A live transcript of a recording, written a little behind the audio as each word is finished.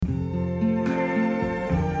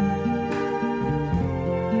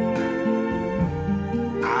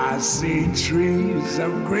see trees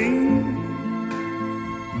of green,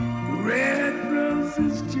 red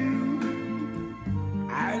roses too.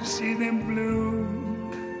 I see them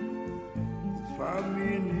bloom for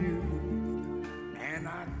me and you, and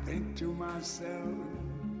I think to myself.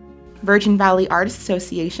 Virgin Valley Artists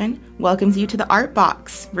Association welcomes you to the Art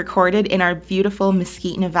Box, recorded in our beautiful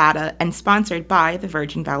Mesquite, Nevada, and sponsored by the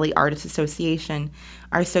Virgin Valley Artists Association.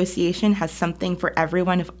 Our association has something for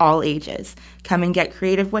everyone of all ages. Come and get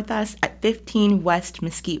creative with us at 15 West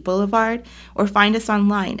Mesquite Boulevard, or find us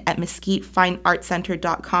online at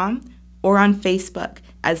mesquitefineartcenter.com, or on Facebook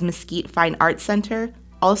as Mesquite Fine Arts Center,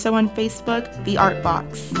 also on Facebook, The Art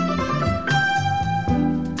Box.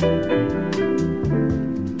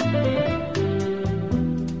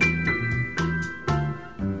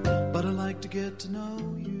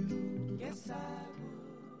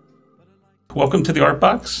 Welcome to the Art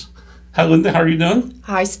Box. Hi, Linda. How are you doing?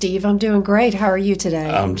 Hi, Steve. I'm doing great. How are you today?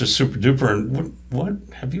 I'm just super duper. And what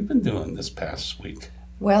have you been doing this past week?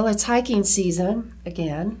 Well, it's hiking season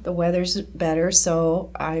again. The weather's better,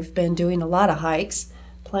 so I've been doing a lot of hikes.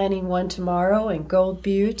 Planning one tomorrow in Gold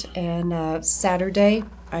Butte, and Saturday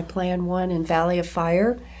I plan one in Valley of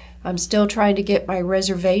Fire. I'm still trying to get my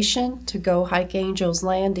reservation to go hike Angel's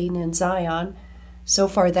Landing in Zion. So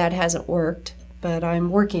far that hasn't worked, but I'm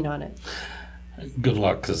working on it. Good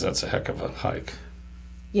luck, because that's a heck of a hike.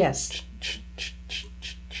 Yes.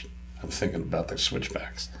 I'm thinking about the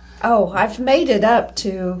switchbacks. Oh, I've made it up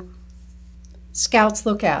to Scouts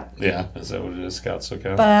Lookout. Yeah, is that what it is, Scouts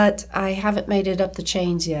Lookout? But I haven't made it up the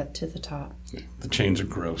chains yet to the top. Yeah, the chains are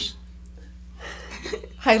gross.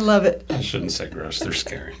 I love it. I shouldn't say gross. They're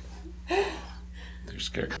scary. They're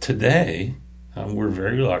scary. Today, we're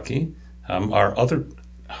very lucky. Our other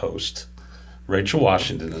host, Rachel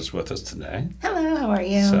Washington, is with us today. Hello, how are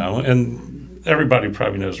you? And everybody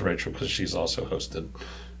probably knows Rachel because she's also hosted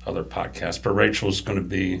other podcasts. But Rachel's going to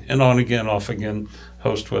be an on again, off again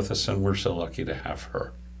host with us, and we're so lucky to have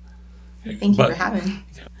her. Thank you for having me.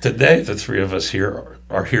 Today, the three of us here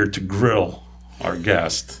are here to grill our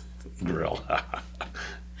guest.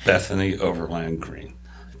 Bethany Overland-Green.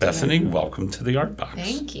 Bethany, welcome to the Art Box.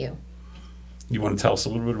 Thank you. You want to tell us a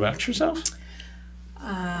little bit about yourself?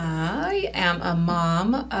 I am a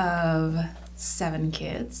mom of 7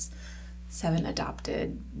 kids, 7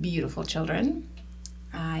 adopted, beautiful children.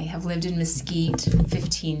 I have lived in Mesquite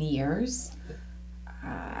 15 years.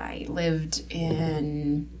 I lived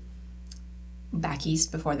in back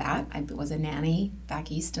east before that. I was a nanny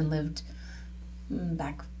back east and lived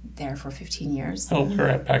back there for 15 years. Oh, we're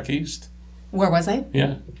at back east. Where was I?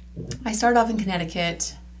 Yeah. I started off in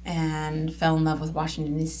Connecticut and fell in love with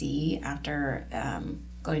Washington, D.C. after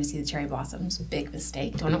going to see the cherry blossoms. Big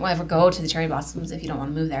mistake. Don't ever go to the cherry blossoms if you don't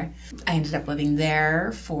want to move there. I ended up living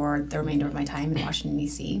there for the remainder of my time in Washington,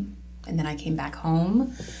 D.C. And then I came back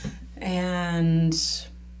home, and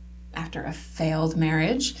after a failed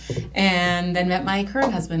marriage, and then met my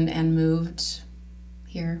current husband and moved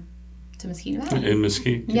here to Mesquite, Nevada. In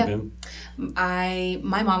Mesquite? Yeah. My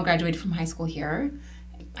mom graduated from high school here.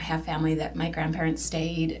 I have family that my grandparents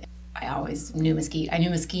stayed. I always knew Mesquite. I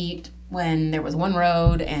knew Mesquite when there was one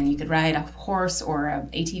road and you could ride a horse or a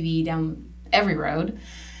ATV down every road.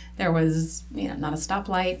 There was, not a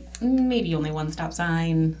stoplight, maybe only one stop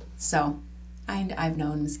sign. So I've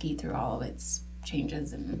known Mesquite through all of its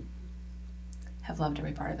changes and have loved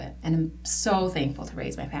every part of it. And I'm so thankful to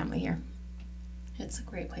raise my family here. It's a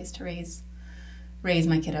great place to raise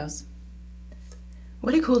my kiddos.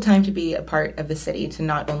 What a cool time to be a part of the city, to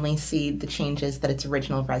not only see the changes that its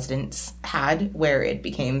original residents had where it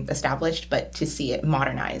became established, but to see it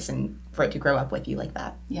modernize and for it to grow up with you like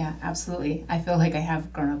that. Yeah, absolutely. I feel like I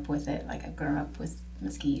have grown up with it. Like I've grown up with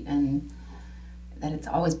Mesquite, and that it's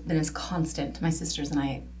always been as constant. My sisters and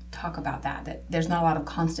I talk about that there's not a lot of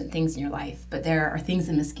constant things in your life, but there are things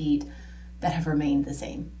in Mesquite that have remained the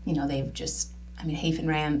same. They've just, Hafen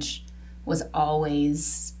Ranch was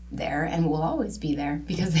always there and will always be there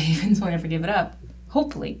because the Havens won't ever give it up.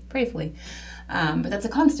 Hopefully, prayerfully. But that's a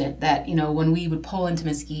constant that, when we would pull into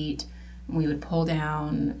Mesquite, we would pull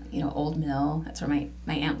down, Old Mill. That's where my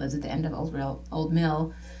aunt lives, at the end of Old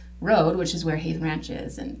Mill Road, which is where Hafen Ranch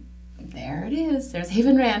is. And there it is. There's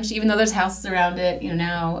Hafen Ranch, even though there's houses around it,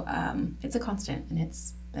 now it's a constant, and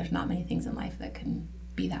there's not many things in life that can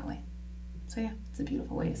be that way. So yeah, it's a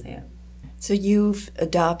beautiful way to say it. So you've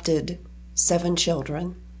adopted 7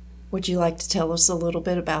 children. Would you like to tell us a little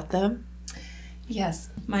bit about them? Yes,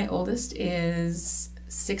 my oldest is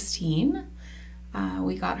 16.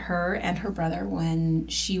 We got her and her brother when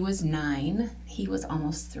she was 9. He was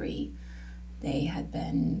almost 3. They had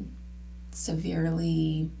been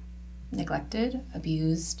severely neglected,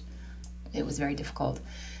 abused, it was very difficult.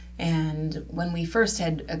 And when we first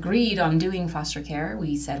had agreed on doing foster care,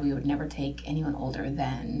 we said we would never take anyone older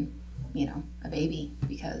than, a baby,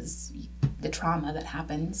 because the trauma that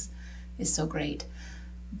happens is so great.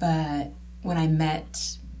 But when I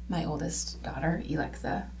met my oldest daughter,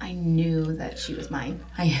 Alexa, I knew that she was mine.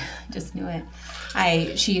 I just knew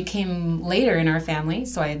it. She came later in our family,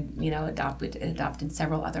 so I, adopted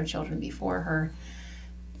several other children before her.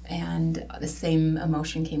 And the same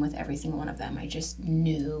emotion came with every single one of them. I just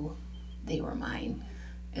knew they were mine.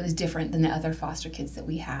 It was different than the other foster kids that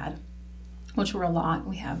we had, which were a lot.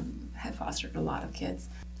 We have fostered a lot of kids.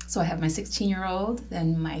 So I have my 16-year-old,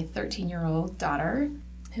 then my 13-year-old daughter,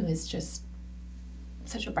 who is just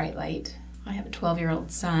such a bright light. I have a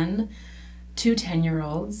 12-year-old son, 2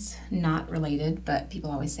 10-year-olds, not related, but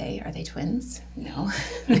people always say, are they twins? No,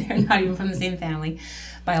 they're not even from the same family,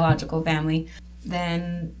 biological family.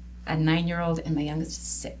 Then a 9-year-old, and my youngest is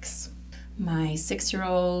 6. My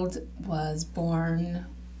 6-year-old was born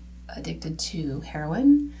addicted to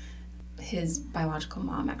heroin. His biological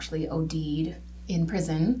mom actually OD'd in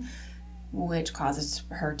prison, which causes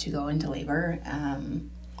her to go into labor,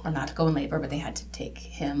 or not to go in labor, but they had to take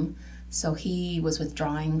him. So he was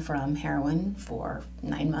withdrawing from heroin for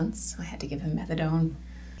 9 months. I had to give him methadone.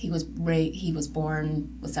 He was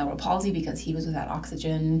born with cerebral palsy because he was without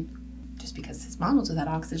oxygen, just because his mom was without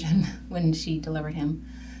oxygen when she delivered him,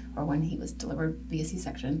 or when he was delivered via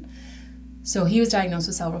C-section. So he was diagnosed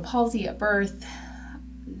with cerebral palsy at birth.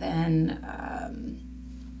 Then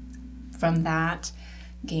from that,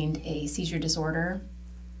 gained a seizure disorder.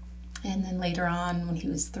 And then later on, when he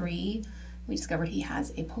was 3, we discovered he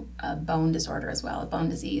has a bone disorder as well, a bone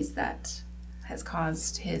disease that has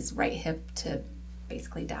caused his right hip to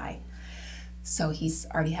basically die. So he's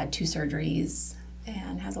already had 2 surgeries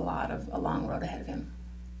and has a long road ahead of him.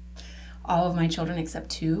 All of my children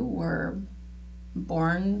except 2 were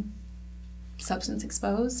born substance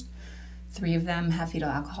exposed. 3 of them have fetal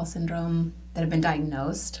alcohol syndrome that have been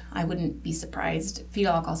diagnosed. I wouldn't be surprised.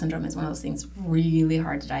 Fetal alcohol syndrome is one of those things really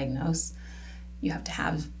hard to diagnose. You have to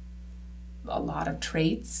have a lot of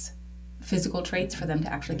traits, physical traits, for them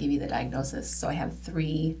to actually give you the diagnosis. So I have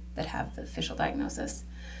 3 that have the official diagnosis.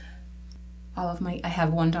 I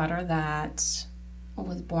have one daughter that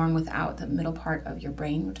was born without the middle part of your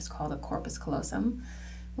brain, which is called a corpus callosum.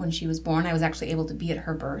 When she was born, I was actually able to be at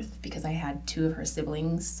her birth because I had 2 of her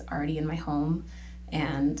siblings already in my home,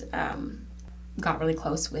 and got really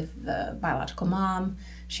close with the biological mom.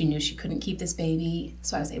 She knew she couldn't keep this baby,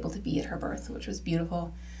 so I was able to be at her birth, which was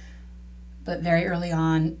beautiful. But very early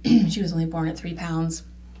on, she was only born at 3 pounds.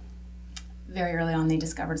 Very early on, they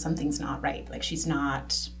discovered something's not right. Like, she's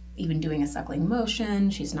not even doing a suckling motion.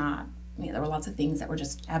 She's not, there were lots of things that were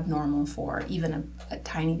just abnormal for even a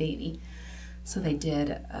tiny baby. So they did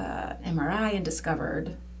an MRI and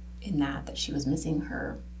discovered in that she was missing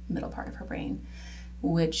her middle part of her brain,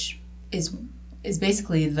 which is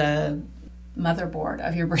basically the motherboard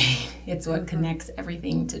of your brain. It's what connects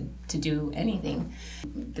everything to do anything.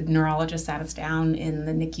 The neurologist sat us down in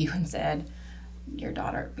the NICU and said, your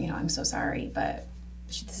daughter, I'm so sorry, but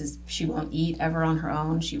she won't eat ever on her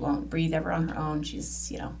own. She won't breathe ever on her own.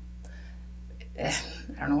 She's, I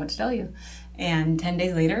don't know what to tell you. And 10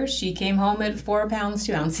 days later, she came home at 4 pounds,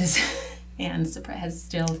 2 ounces, and has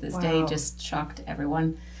still to this day just shocked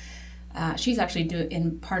everyone. She's actually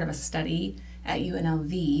in part of a study at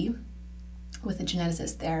UNLV with a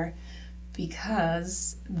geneticist there,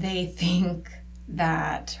 because they think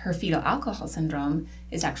that her fetal alcohol syndrome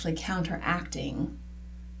is actually counteracting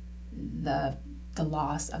the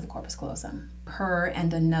loss of the corpus callosum. Her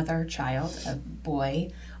and another child, a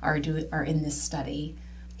boy, are in this study.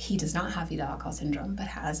 He does not have fetal alcohol syndrome, but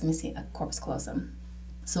has missing a corpus callosum.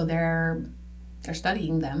 So they're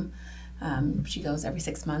studying them. She goes every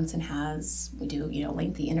 6 months and we do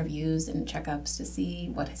lengthy interviews and checkups to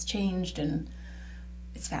see what has changed, and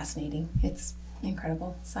it's fascinating. It's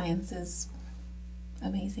incredible. Science is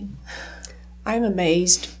amazing. I'm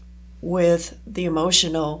amazed with the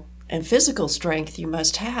emotional and physical strength you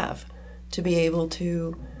must have to be able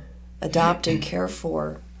to adopt and care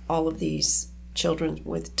for all of these children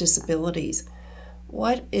with disabilities.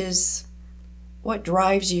 What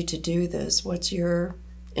drives you to do this? What's your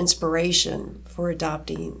inspiration for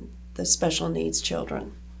adopting the special needs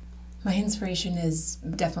children? My inspiration is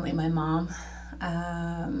definitely my mom.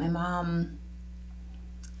 My mom,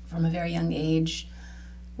 from a very young age,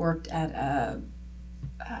 worked at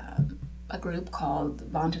a group called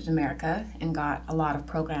Volunteers America and got a lot of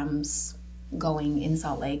programs going in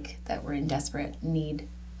Salt Lake that were in desperate need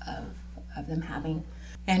of them having.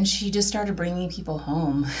 And she just started bringing people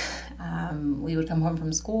home. We would come home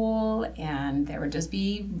from school, and there would just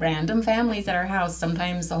be random families at our house.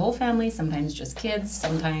 Sometimes the whole family, sometimes just kids,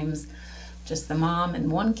 sometimes just the mom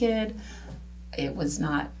and one kid. It was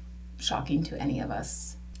not shocking to any of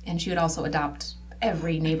us. And she would also adopt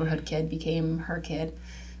every neighborhood kid, became her kid.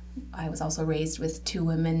 I was also raised with two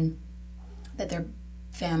women that their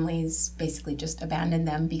families basically just abandoned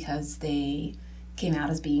them because they came out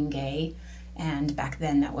as being gay. And back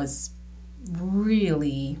then that was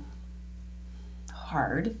really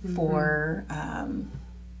hard for,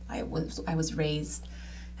 I was raised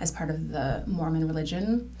as part of the Mormon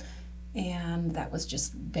religion, and that was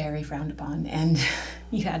just very frowned upon. And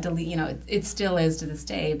you had to leave, it still is to this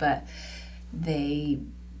day, but they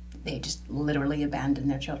just literally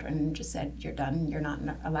abandoned their children and just said, you're done, you're not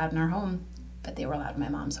allowed in our home. But they were allowed in my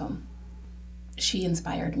mom's home. She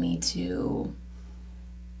inspired me to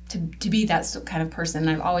be that kind of person.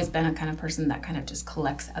 I've always been a kind of person that kind of just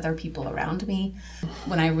collects other people around me.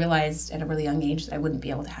 When I realized at a really young age that I wouldn't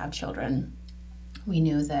be able to have children, we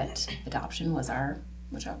knew that adoption was our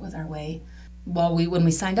way. When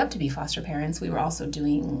we signed up to be foster parents, we were also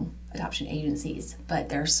doing adoption agencies. But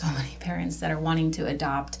there are so many parents that are wanting to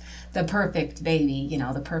adopt the perfect baby,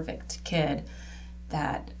 the perfect kid,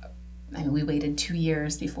 that we waited 2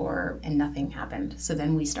 years before, and nothing happened. So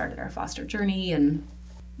then we started our foster journey, and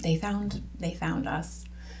they found us.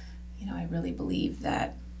 I really believe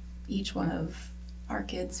that each one of our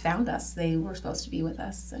kids found us. They were supposed to be with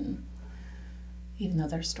us, and even though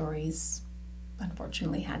their stories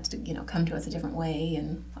unfortunately had to, come to us a different way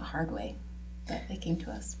and a hard way, but they came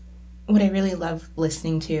to us. What I really love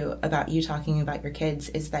listening to about you talking about your kids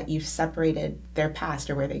is that you've separated their past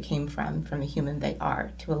or where they came from the human they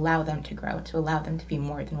are, to allow them to grow, to allow them to be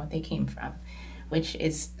more than what they came from, which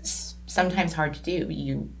is sometimes hard to do.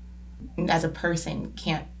 You, as a person,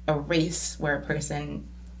 can't erase where a person,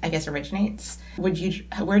 I guess, originates. Where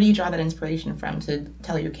do you draw that inspiration from to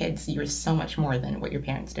tell your kids you're so much more than what your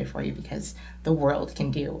parents did for you, because the world can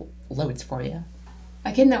do loads for you?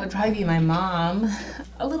 Again, that would probably be my mom,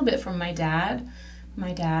 a little bit from my dad.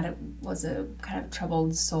 My dad was a kind of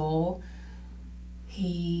troubled soul.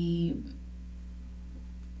 He,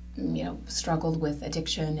 struggled with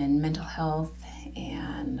addiction and mental health,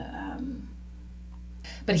 and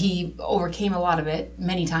but he overcame a lot of it.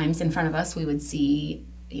 Many times in front of us, we would see,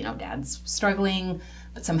 Dad's struggling,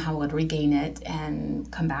 but somehow would regain it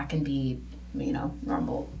and come back and be,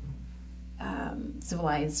 normal,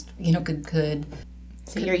 civilized, good.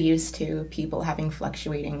 So you're used to people having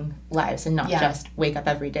fluctuating lives and not just wake up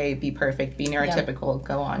every day, be perfect, be neurotypical,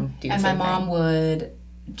 go on, do the same thing. And my mom would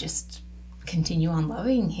just continue on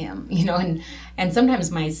loving him, and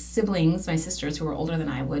sometimes my siblings, my sisters who were older than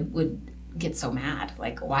I would get so mad.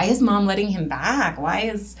 Like, why is mom letting him back? Why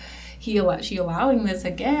is she allowing this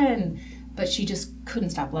again? But she just couldn't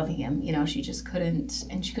stop loving him. She just couldn't,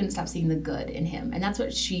 and she couldn't stop seeing the good in him. And that's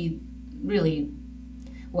what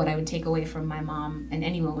I would take away from my mom, and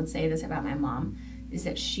anyone would say this about my mom, is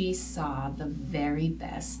that she saw the very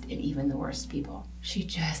best in even the worst people. She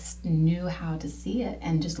just knew how to see it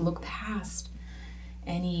and just look past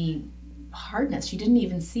any hardness. She didn't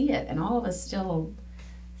even see it, and all of us still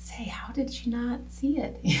say, how did she not see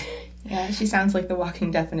it? Yeah, she sounds like the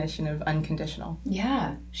walking definition of unconditional.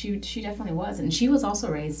 Yeah, she definitely was. And she was also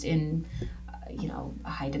raised in, a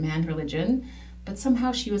high demand religion, but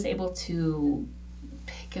somehow she was able to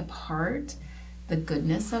pick apart the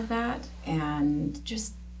goodness of that, and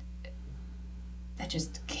that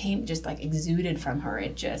just came, just like exuded from her.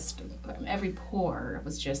 It just, every pore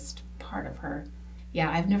was just part of her.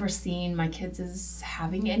 Yeah, I've never seen my kids as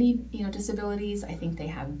having any, disabilities. I think they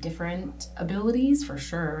have different abilities for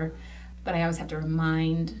sure, but I always have to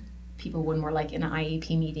remind people when we're like in an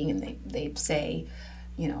IEP meeting and they say,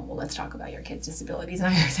 well, let's talk about your kids' disabilities.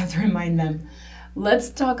 And I always have to remind them, let's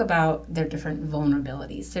talk about their different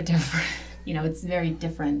vulnerabilities. They're different, it's very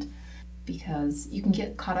different, because you can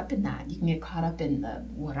get caught up in that. You can get caught up in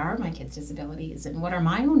what are my kids' disabilities and what are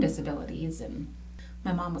my own disabilities. And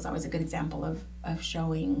my mom was always a good example of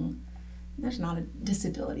showing there's not a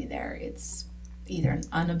disability there. It's either an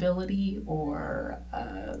inability or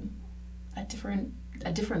a different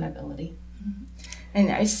ability. And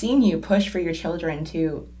I've seen you push for your children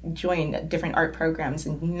to join different art programs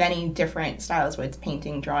in many different styles, whether it's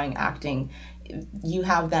painting, drawing, acting. You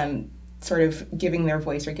have them sort of giving their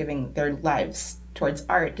voice or giving their lives towards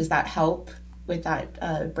art. Does that help with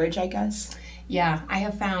that bridge, I guess? Yeah, I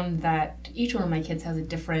have found that each one of my kids has a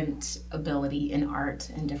different ability in art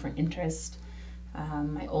and different interest.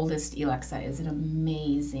 My oldest, Alexa, is an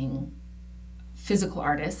amazing physical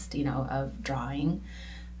artist, of drawing,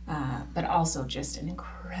 but also just an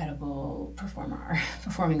incredible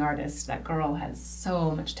performing artist. That girl has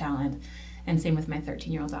so much talent. And same with my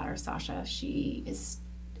 13-year-old daughter, Sasha.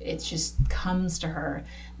 It just comes to her.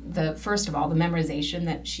 First of all, the memorization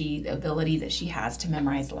the ability that she has to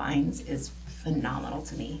memorize lines is phenomenal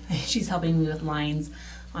to me. She's helping me with lines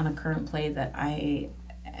on a current play that I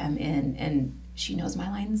am in, and she knows my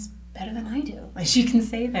lines better than I do. Like, she can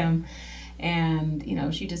say them, and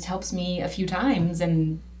she just helps me a few times,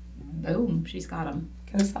 and boom, she's got them.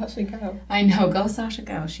 Go Sasha, go. I know, go Sasha,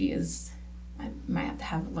 go. She is. I might have to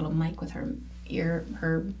have a little mic with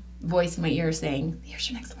her voice in my ear saying, "Here's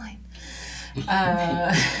your next line."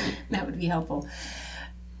 That would be helpful.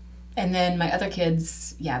 And then my other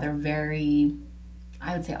kids, they're very,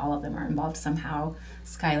 I would say all of them are involved somehow.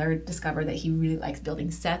 Skylar discovered that he really likes building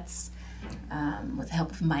sets with the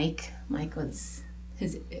help of Mike. Mike is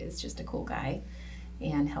just a cool guy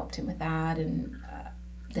and helped him with that. And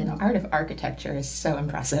then The art of architecture is so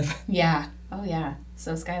impressive. Yeah. Oh, yeah.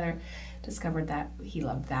 So Skylar discovered that he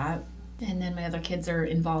loved that. And then my other kids are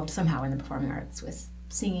involved somehow in the performing arts with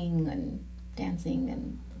singing and dancing.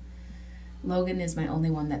 And Logan is my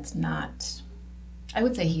only one that's not. I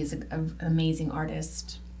would say he's an amazing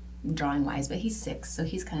artist, drawing-wise, but he's 6, so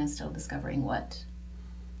he's kind of still discovering what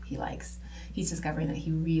he likes. He's discovering that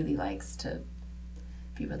he really likes to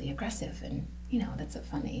be really aggressive, and, that's a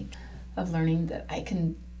fun age of learning that I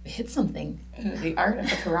can hit something. The art of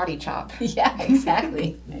the karate chop. Yeah,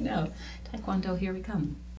 exactly. I know. Taekwondo, here we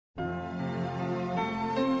come.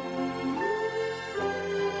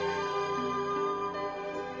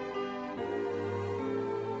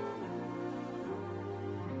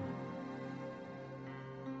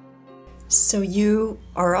 So you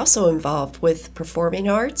are also involved with performing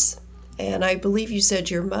arts, and I believe you said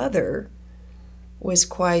your mother was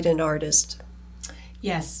quite an artist.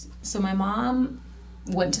 Yes. So my mom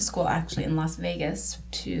went to school actually in Las Vegas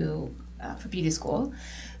for beauty school.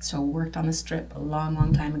 So worked on the Strip a long,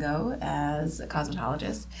 long time ago as a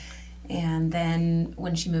cosmetologist. And then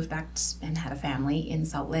when she moved back and had a family in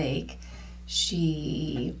Salt Lake,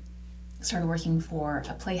 she started working for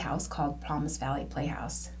a playhouse called Promise Valley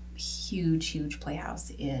Playhouse. Huge, huge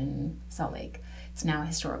playhouse in Salt Lake. It's now a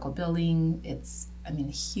historical building. It's,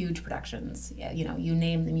 huge productions. Yeah, you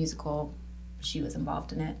name the musical, she was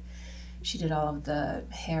involved in it. She did all of the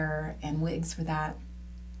hair and wigs for that.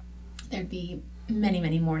 There'd be many,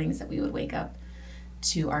 many mornings that we would wake up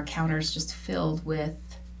to our counters just filled with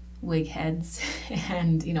wig heads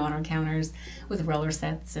and, on our counters with roller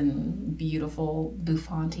sets and beautiful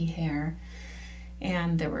bouffanty hair.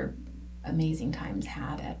 And there were amazing times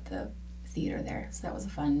had at the theater there. So that was a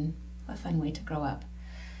fun way to grow up.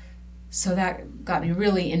 So that got me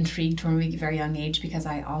really intrigued from a very young age, because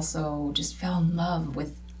I also just fell in love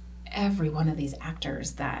with every one of these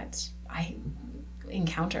actors that I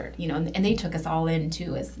encountered, and they took us all in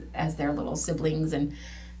too as their little siblings and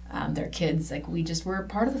their kids. Like, we just were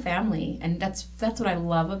part of the family, and that's what I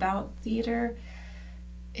love about theater.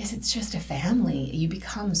 Is it's just a family. You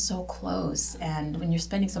become so close, and when you're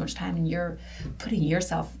spending so much time and you're putting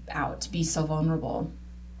yourself out to be so vulnerable,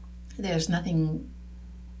 there's nothing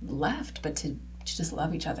left but to just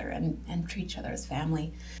love each other and treat each other as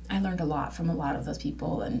family. I learned a lot from a lot of those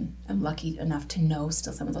people, and I'm lucky enough to know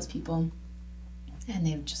still some of those people, and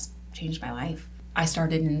they've just changed my life. I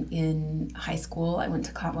started in high school. I went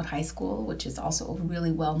to Cottonwood High School, which is also a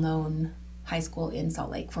really well-known high school in Salt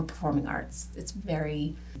Lake for performing arts.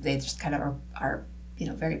 They just kind of are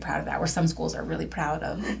very proud of that, where some schools are really proud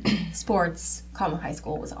of sports. Cottonwood High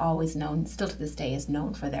School was always known, still to this day is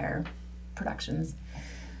known for their productions.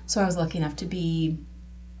 So I was lucky enough to be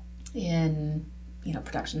in,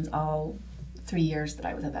 productions all 3 years that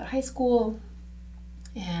I was at that high school.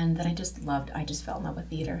 And then I just fell in love with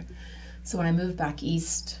theater. So when I moved back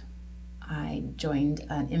east, I joined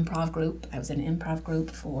an improv group. I was in an improv group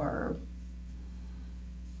for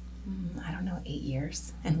 8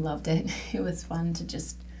 years, and loved it. It was fun to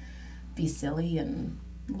just be silly and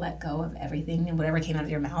let go of everything, and whatever came out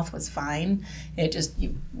of your mouth was fine. It just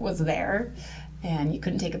was there, and you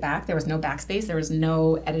couldn't take it back. There was no backspace. There was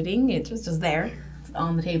no editing. It was just there. It's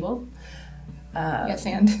on the table. Yes,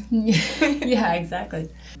 and. Yeah, exactly.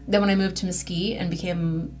 Then when I moved to Mesquite and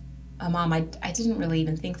became a mom, I didn't really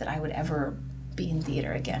even think that I would ever be in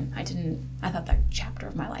theater again. I thought that chapter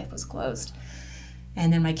of my life was closed.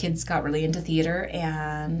 And then my kids got really into theater,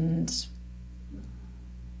 and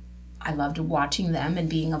I loved watching them and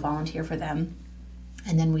being a volunteer for them.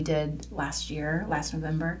 And then we did last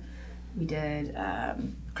November, we did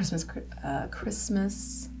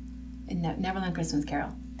Christmas in Neverland Christmas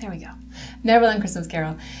Carol. There we go. Neverland Christmas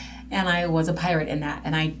Carol. And I was a pirate in that.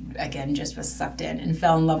 And I, again, just was sucked in and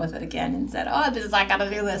fell in love with it again and said, I got to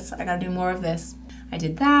do this. I got to do more of this. I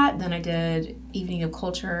did that. Then I did Evening of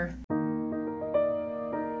Culture.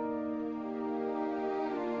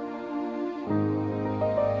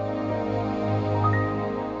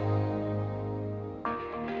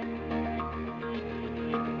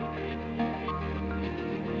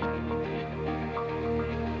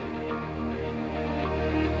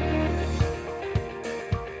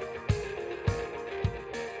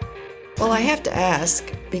 Well, I have to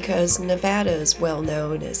ask, because Nevada is well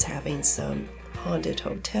known as having some haunted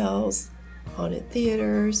hotels, haunted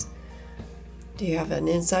theaters. Do you have an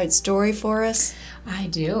inside story for us? I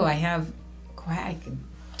do. I could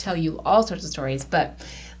tell you all sorts of stories, but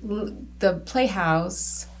the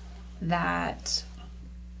Playhouse, the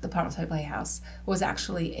Palmer Playhouse, was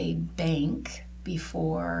actually a bank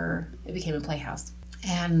before it became a playhouse.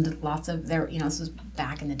 And lots of this was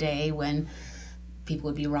back in the day when people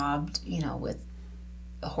would be robbed, with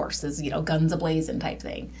horses, guns a-blazing type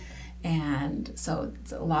thing. And so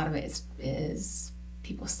a lot of it is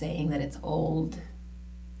people saying that it's old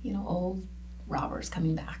robbers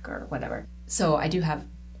coming back or whatever. So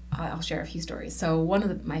I'll share a few stories. So one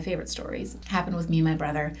of my favorite stories happened with me and my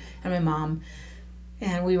brother and my mom.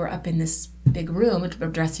 And we were up in this big room, a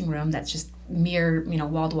dressing room that's just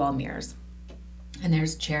wall-to-wall mirrors. And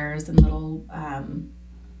there's chairs and little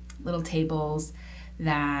tables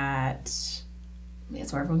that's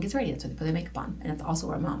where everyone gets ready. That's where they put their makeup on. And it's also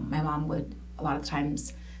where my mom would, a lot of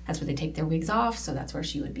times, that's where they take their wigs off, so that's where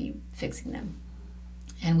she would be fixing them.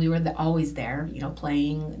 And we were always there,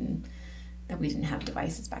 playing, and that we didn't have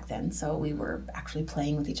devices back then, so we were actually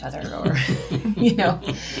playing with each other, or,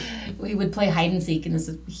 we would play hide and seek in this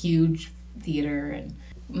huge theater, and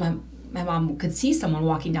my mom could see someone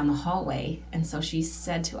walking down the hallway, and so she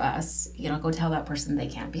said to us, go tell that person they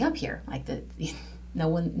can't be up here, like no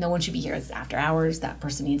one should be here. It's after hours. That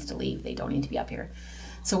person needs to leave. They don't need to be up here.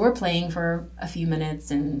 So we're playing for a few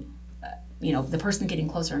minutes, and the person getting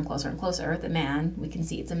closer and closer and closer. The man, we can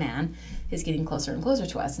see it's a man, is getting closer and closer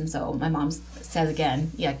to us. And so my mom says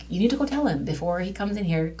again, you need to go tell him before he comes in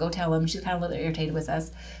here. Go tell him. She's kind of a little irritated with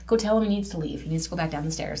us. Go tell him he needs to leave. He needs to go back down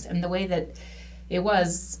the stairs. And the way that it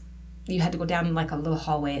was, you had to go down like a little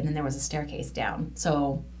hallway, and then there was a staircase down.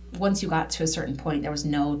 So once you got to a certain point, there was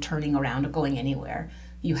no turning around or going anywhere.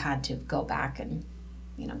 You had to go back and,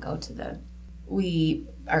 go to we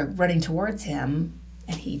are running towards him,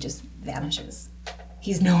 and he just vanishes.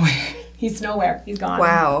 He's nowhere. He's nowhere. He's gone.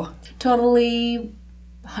 Wow. Totally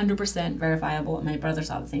 100% verifiable. And my brother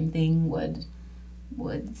saw the same thing, would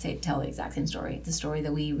tell the exact same story. It's a story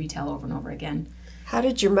that we retell over and over again. How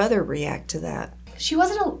did your mother react to that? She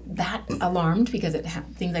wasn't that alarmed because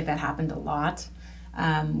things like that happened a lot.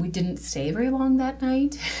 We didn't stay very long that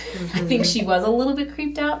night. Mm-hmm. I think she was a little bit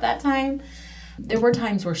creeped out that time. There were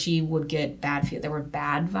times where she would get bad feel. There were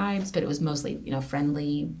bad vibes, but it was mostly,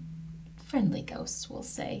 friendly ghosts, we'll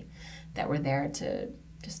say, that were there to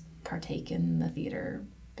just partake in the theater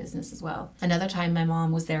business as well. Another time my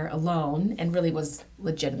mom was there alone, and really was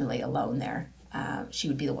legitimately alone there. She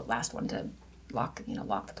would be the last one to lock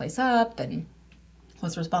the place up, and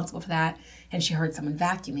was responsible for that. And she heard someone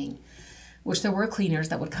vacuuming, which there were cleaners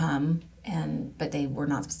that would come, but they were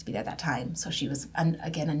not supposed to be there at that time. So she was,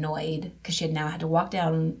 again, annoyed because she had now had to walk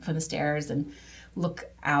down from the stairs and look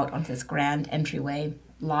out onto this grand entryway,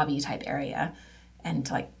 lobby type area. And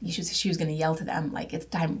she was going to yell to them, like, it's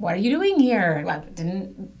time, what are you doing here? I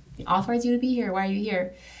didn't authorize you to be here. Why are you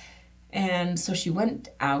here? And so she went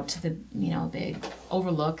out to the, big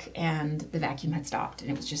overlook, and the vacuum had stopped,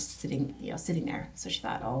 and it was just sitting there. So she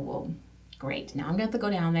thought, oh, well, great. Now I'm going to have to go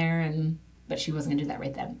down there, but she wasn't going to do that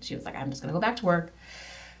right then. She was like, I'm just going to go back to work.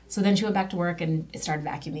 So then she went back to work, and it started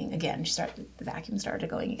vacuuming again. The vacuum started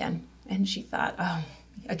going again. And she thought, oh,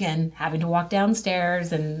 again, having to walk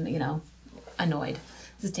downstairs and, annoyed.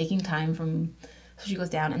 This is taking time so she goes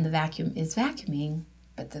down, and the vacuum is vacuuming,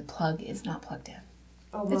 but the plug is not plugged in.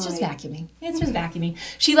 Oh, it's just vacuuming. It's just vacuuming.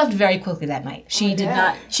 She left very quickly that night. She did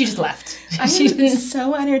not. She just left. I'm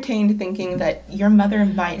so entertained thinking that your mother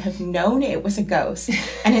might have known it was a ghost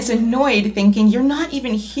and is annoyed thinking, you're not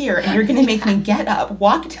even here and you're going to make me get up,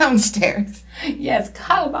 walk downstairs. Yes,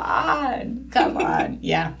 come on.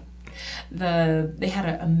 Yeah. They had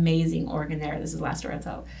an amazing organ there. This is the last story I'll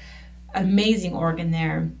tell. Amazing organ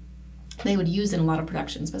there. They would use in a lot of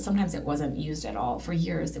productions, but sometimes it wasn't used at all. For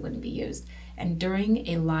years, it wouldn't be used. And during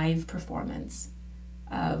a live performance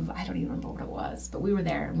of, I don't even remember what it was, but we were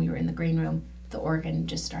there and we were in the green room, the organ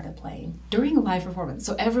just started playing during a live performance.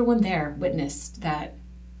 So everyone there witnessed that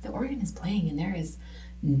the organ is playing, and there is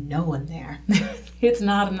no one there. It's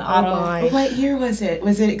not an auto. my. What year was it?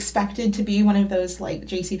 Was it expected to be one of those like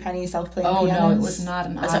JCPenney self-playing Oh pianos? no, it was not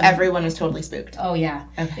an auto. So everyone was totally spooked. Oh yeah,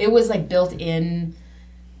 Okay. it was like built in.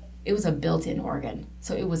 It was a built-in organ,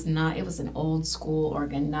 so it was not. It was an old school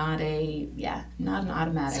organ, not an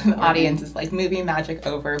automatic. So the organ. audience is like, movie magic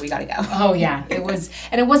over, we gotta go. Oh yeah, it was,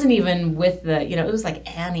 and it wasn't even with the, it was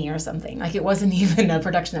like Annie or something. Like it wasn't even a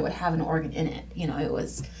production that would have an organ in it. It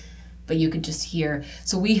was, but you could just hear.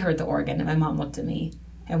 So we heard the organ, and my mom looked at me,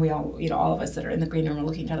 and we all, all of us that are in the green room were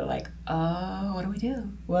looking at each other like, oh, what do we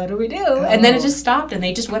do? What do we do? And then it just stopped, and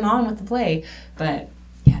they just went on with the play. But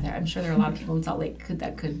yeah, I'm sure there are a lot of people in Salt Lake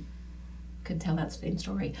that could tell that same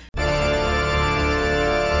story.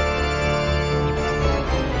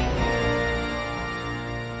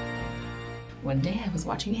 One day I was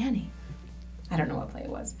watching Annie. I don't know what play it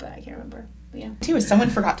was, but I can't remember. But yeah. Too, is someone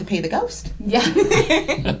forgot to pay the ghost. Yeah.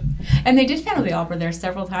 And they did Phantom of the Opera there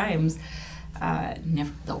several times.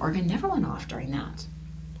 The organ never went off during that.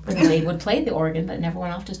 They would play the organ, but it never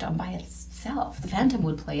went off just on by itself. The Phantom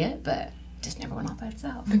would play it, but it just never went off by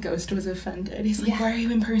itself. The ghost was offended. He's like, Yeah. why are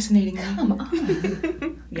you impersonating me? Come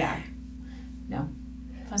on. Yeah. No.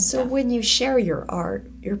 Fun So stuff. when you share your art,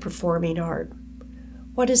 your performing art,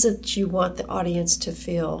 what is it you want the audience to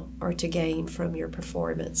feel or to gain from your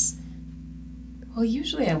performance? Well,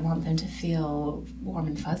 usually I want them to feel warm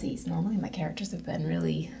and fuzzy. Normally my characters have been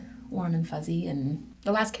really warm and fuzzy, and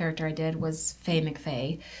the last character I did was Faye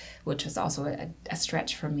McFay, which was also a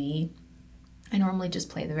stretch for me. I normally just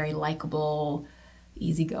play the very likable,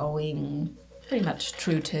 easygoing, pretty much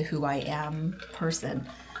true to who I am person.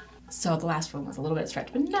 So the last one was a little bit of a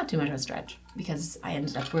stretch, but not too much of a stretch, because I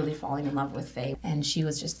ended up really falling in love with Faye, and she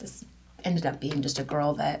was just ended up being just a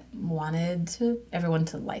girl that wanted everyone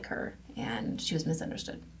to like her, and she was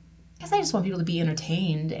misunderstood. I guess I just want people to be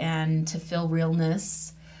entertained and to feel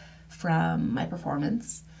realness from my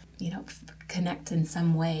performance, connect in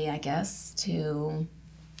some way, I guess, to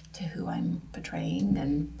who I'm portraying,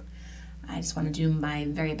 and I just want to do my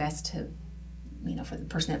very best to, for the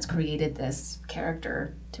person that's created this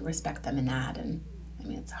character, to respect them in that. And I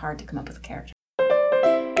mean, it's hard to come up with a character.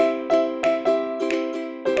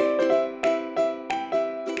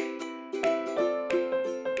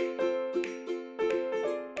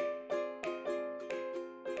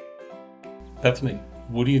 Bethany,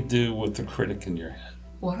 what do you do with the critic in your head?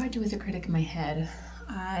 What do I do with a critic in my head?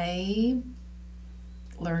 I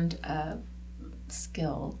learned a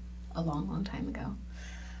skill a long, long time ago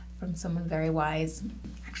from someone very wise,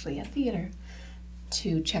 actually at theater,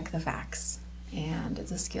 to check the facts. And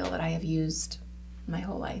it's a skill that I have used my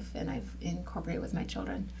whole life, and I've incorporated with my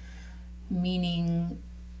children. Meaning,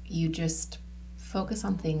 you just focus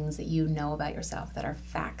on things that you know about yourself that are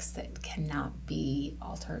facts that cannot be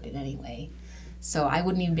altered in any way. So I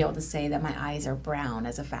wouldn't even be able to say that my eyes are brown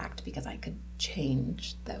as a fact, because I could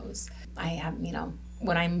change those. I have,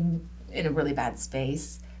 when I'm in a really bad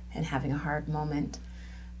space and having a hard moment,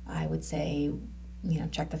 I would say,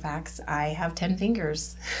 check the facts. I have 10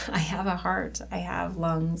 fingers. I have a heart. I have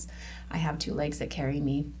lungs. I have 2 legs that carry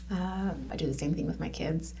me. I do the same thing with my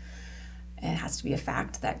kids. It has to be a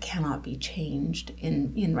fact that cannot be changed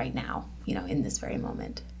in right now, in this very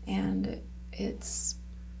moment. And it's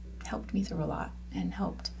helped me through a lot, and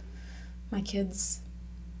helped my kids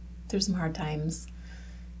through some hard times,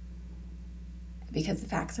 because the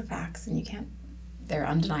facts are facts, and they're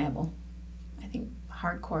undeniable. I think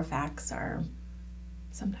hardcore facts are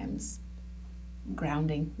sometimes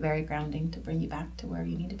grounding, very grounding, to bring you back to where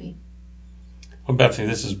you need to be. Well, Bethany,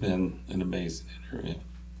 this has been an amazing interview.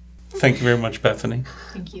 Thank you very much, Bethany.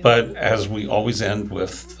 Thank you. But as we always end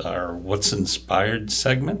with our What's Inspired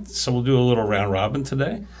segment, so we'll do a little round robin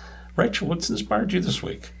today. Rachel, what's inspired you this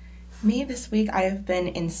week? Me this week, I have been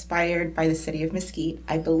inspired by the city of Mesquite.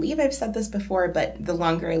 I believe I've said this before, but the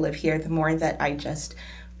longer I live here, the more that I just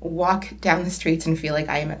walk down the streets and feel like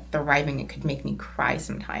I am thriving. It could make me cry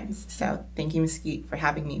sometimes. So thank you, Mesquite, for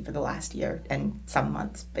having me for the last year and some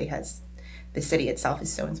months, because the city itself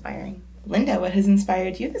is so inspiring. Linda, what has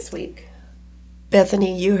inspired you this week?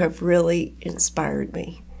 Bethany, you have really inspired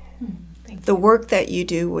me. Thank The work that you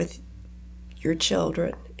do with your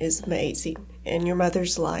children is amazing, and your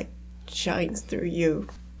mother's light shines through you.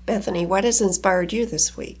 Bethany, what has inspired you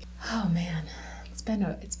this week? Oh man, it's been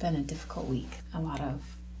a difficult week. A lot of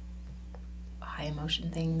high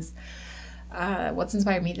emotion things. What's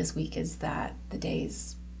inspired me this week is that the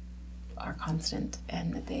days are constant,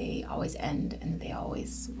 and that they always end, and that they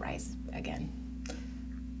always rise again.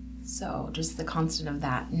 So just the constant of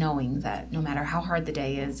that, knowing that no matter how hard the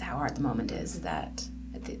day is, how hard the moment is, that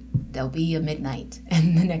there'll be a midnight,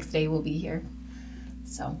 and the next day will be here.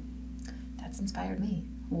 So that's inspired me.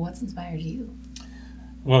 What's inspired you?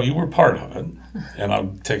 Well, you were part of it, and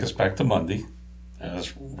I'll take us back to Monday,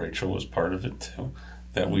 as Rachel was part of it too,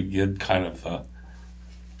 that we did kind of a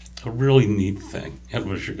really neat thing. It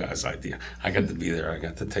was your guys' idea. I got to be there. I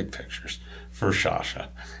got to take pictures for Shasha,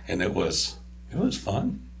 and it was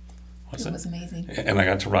fun. It was amazing. And I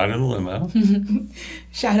got to ride in a limo.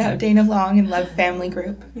 Shout out Dana Long and Love Family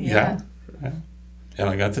Group. Yeah. And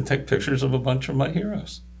I got to take pictures of a bunch of my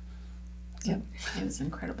heroes. Yep, it was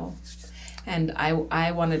incredible. And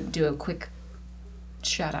I want to do a quick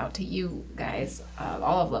shout out to you guys,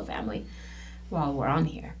 all of Love Family, while we're on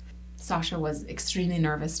here. Sasha was extremely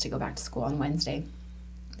nervous to go back to school on Wednesday.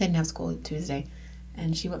 Didn't have school Tuesday.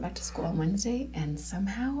 And she went back to school on Wednesday, and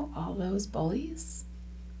somehow all those bullies,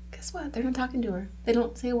 guess what? They're not talking to her. They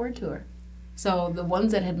don't say a word to her. So the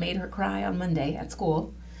ones that had made her cry on Monday at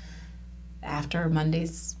school, after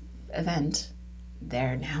Monday's event,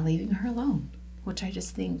 they're now leaving her alone, which I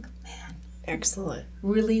just think, man. Excellent.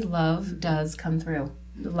 Really, love does come through.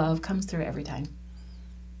 Love comes through every time.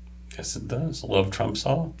 Yes, it does. Love trumps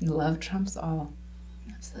all. Love trumps all.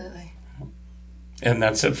 Absolutely. And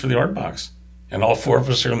that's it for the Art Box. And all four of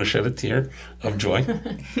us are going to shed a tear of joy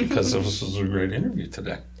because this was a great interview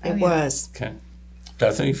today. It was. Okay.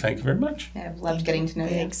 Bethany, thank you very much. Yeah, I've loved getting to know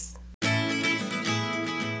you. Thanks.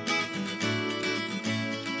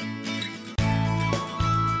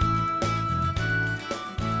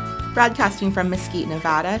 Broadcasting from Mesquite,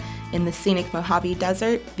 Nevada, in the scenic Mojave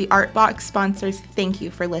Desert, the Art Box sponsors thank you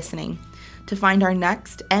for listening. To find our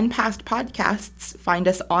next and past podcasts, find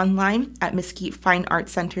us online at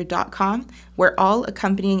mesquitefineartcenter.com, where all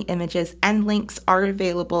accompanying images and links are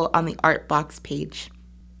available on the Art Box page.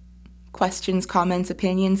 Questions, comments,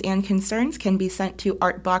 opinions, and concerns can be sent to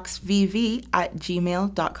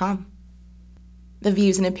artboxvv@gmail.com. The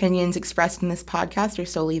views and opinions expressed in this podcast are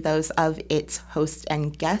solely those of its hosts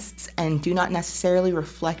and guests and do not necessarily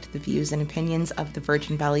reflect the views and opinions of the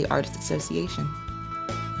Virgin Valley Artists Association.